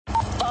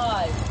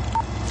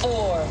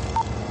4,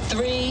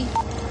 3,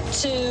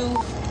 2,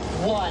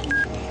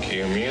 1.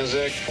 Cue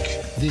music.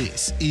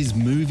 This is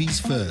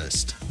Movies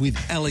First with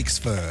Alex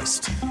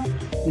First.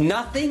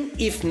 Nothing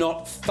if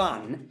not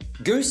fun,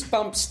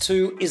 Goosebumps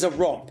 2 is a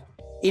romp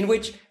in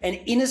which an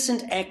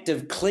innocent act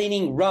of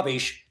cleaning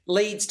rubbish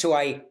leads to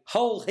a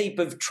whole heap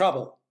of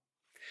trouble.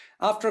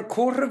 After a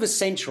quarter of a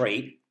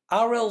century,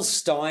 R.L.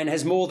 Stine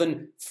has more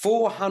than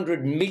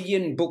 400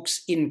 million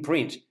books in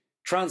print,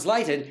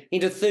 translated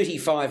into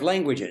 35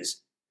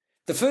 languages.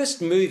 The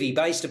first movie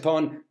based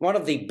upon one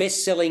of the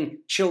best-selling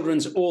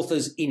children's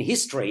authors in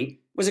history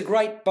was a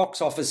great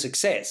box office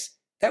success.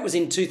 That was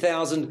in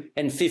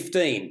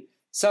 2015,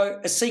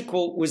 so a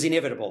sequel was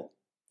inevitable.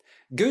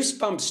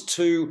 Goosebumps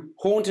 2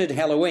 Haunted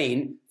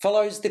Halloween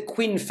follows the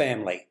Quinn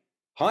family.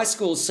 High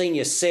school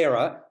senior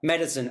Sarah,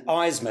 Madison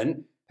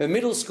Eisman, her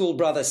middle school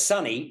brother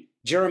Sonny,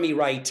 Jeremy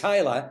Ray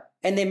Taylor,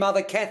 and their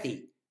mother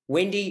Kathy,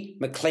 Wendy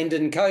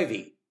McClendon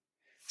Covey.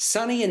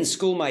 Sonny and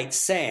schoolmate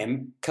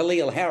Sam,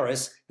 Khalil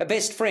Harris, are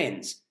best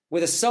friends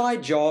with a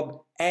side job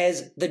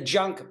as the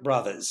Junk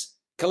Brothers,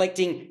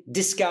 collecting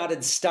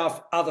discarded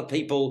stuff other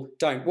people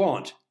don't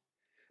want.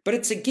 But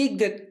it's a gig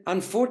that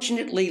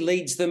unfortunately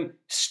leads them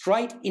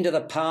straight into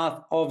the path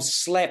of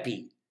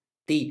Slappy,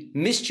 the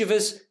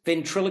mischievous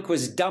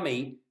ventriloquist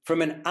dummy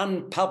from an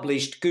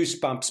unpublished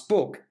Goosebumps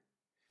book.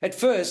 At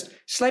first,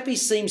 Slappy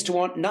seems to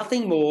want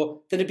nothing more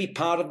than to be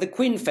part of the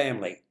Quinn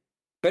family.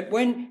 But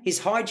when his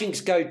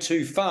hijinks go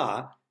too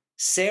far,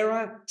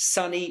 Sarah,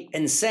 Sonny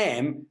and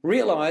Sam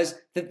realise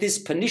that this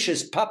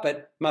pernicious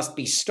puppet must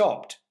be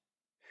stopped.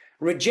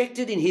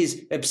 Rejected in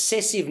his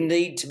obsessive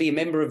need to be a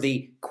member of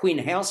the Quinn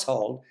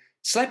household,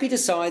 Slappy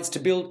decides to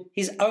build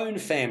his own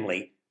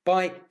family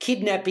by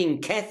kidnapping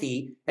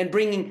Kathy and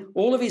bringing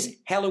all of his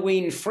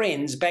Halloween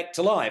friends back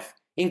to life,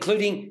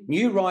 including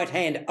new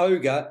right-hand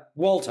ogre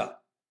Walter,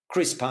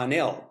 Chris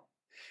Parnell.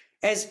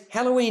 As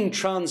Halloween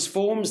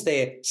transforms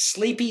their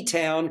sleepy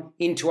town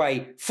into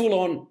a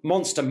full-on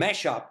monster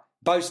mashup,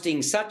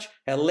 boasting such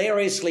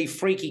hilariously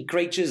freaky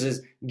creatures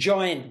as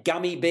giant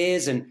gummy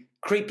bears and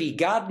creepy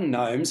garden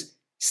gnomes,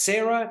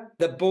 Sarah,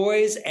 the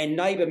boys and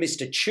neighbour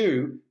Mr.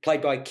 Chu,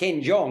 played by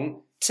Ken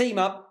Jeong, team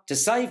up to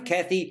save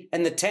Kathy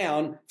and the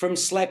town from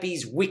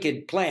Slappy's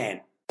wicked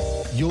plan.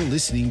 You're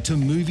listening to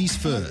Movies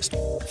First.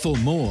 For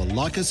more,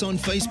 like us on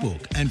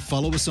Facebook and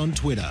follow us on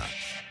Twitter.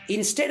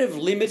 Instead of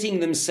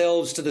limiting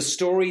themselves to the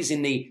stories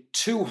in the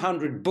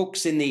 200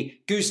 books in the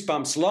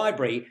Goosebumps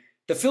library,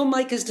 the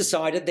filmmakers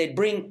decided they'd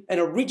bring an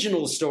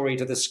original story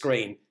to the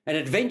screen, an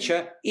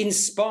adventure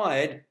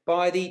inspired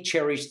by the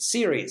cherished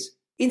series.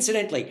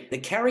 Incidentally, the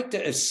character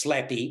of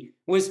Slappy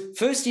was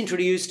first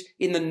introduced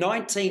in the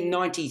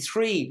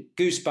 1993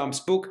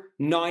 Goosebumps book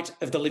Night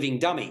of the Living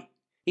Dummy.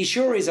 He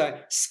sure is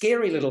a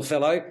scary little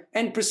fellow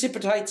and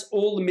precipitates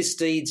all the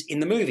misdeeds in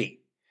the movie.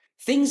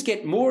 Things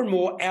get more and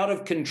more out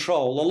of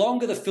control the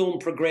longer the film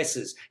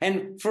progresses,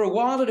 and for a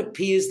while it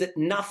appears that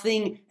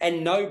nothing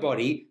and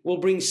nobody will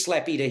bring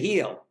Slappy to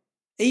heel.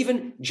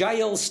 Even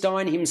J.L.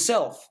 Stine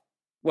himself,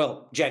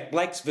 well, Jack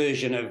Black's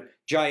version of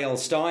J.L.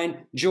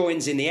 Stine,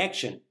 joins in the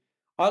action.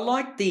 I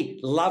liked the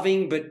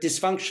loving but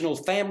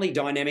dysfunctional family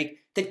dynamic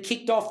that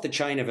kicked off the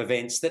chain of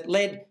events that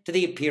led to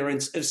the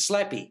appearance of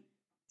Slappy.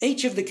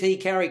 Each of the key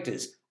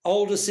characters,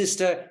 older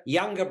sister,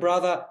 younger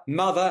brother,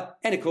 mother,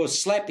 and of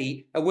course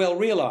Slappy, are well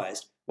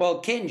realised, while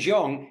Ken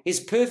Jeong is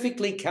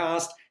perfectly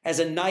cast as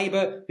a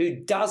neighbour who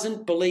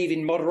doesn't believe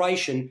in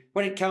moderation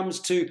when it comes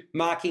to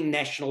marking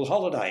national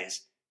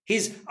holidays.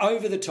 His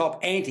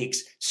over-the-top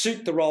antics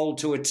suit the role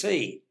to a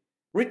T.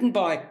 Written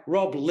by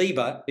Rob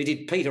Lieber, who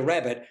did Peter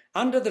Rabbit,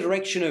 under the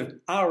direction of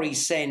Ari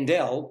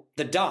Sandel,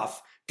 the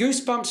Duff,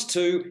 Goosebumps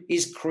 2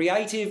 is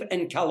creative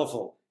and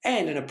colourful,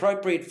 and an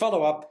appropriate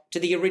follow-up to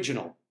the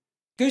original.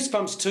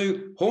 Goosebumps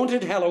 2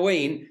 Haunted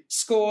Halloween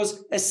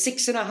scores a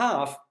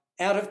 6.5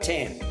 out of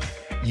 10.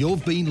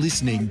 You've been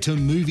listening to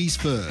Movies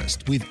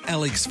First with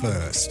Alex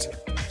First.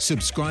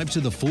 Subscribe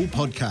to the full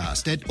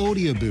podcast at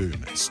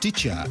Audioboom,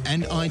 Stitcher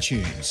and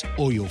iTunes,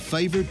 or your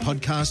favourite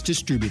podcast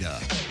distributor.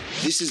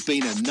 This has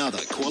been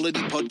another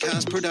quality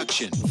podcast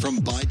production from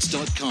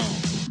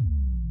Bytes.com.